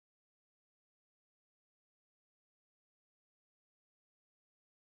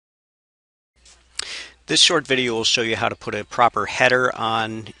This short video will show you how to put a proper header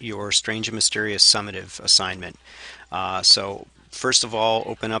on your Strange and Mysterious Summative assignment. So first of all,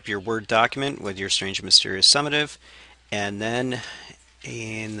 open up your Word document with your Strange and Mysterious Summative, and then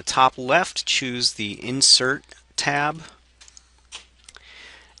in the top left choose the Insert tab,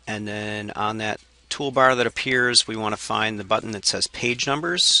 and then on that toolbar that appears we want to find the button that says Page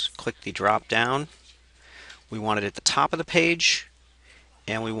Numbers. Click the drop down. We want it at the top of the page,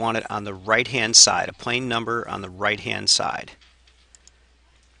 and we want it on the right hand side, a plain number on the right hand side.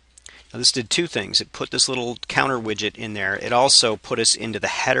 Now this did two things. It put this little counter widget in there. It also put us into the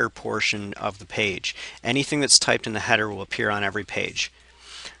header portion of the page. Anything that's typed in the header will appear on every page.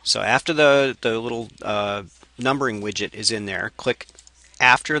 So after the little numbering widget is in there, click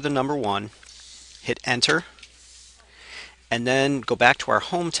after the number 1, hit enter, and then go back to our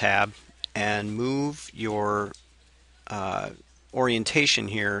home tab and move your orientation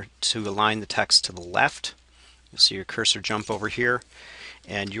here to align the text to the left. You'll see your cursor jump over here,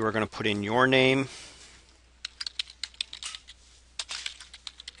 and you are going to put in your name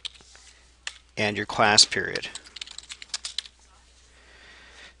and your class period.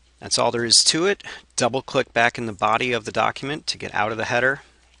 That's all there is to it. Double click back in the body of the document to get out of the header,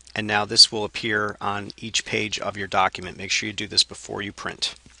 and now this will appear on each page of your document. Make sure you do this before you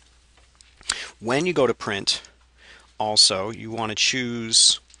print. When you go to print, also, you want to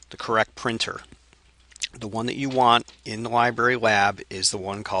choose the correct printer. The one that you want in the library lab is the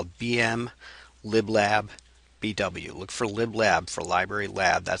one called BM LibLab BW. Look for LibLab for library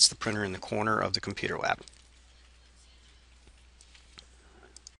lab. That's the printer in the corner of the computer lab.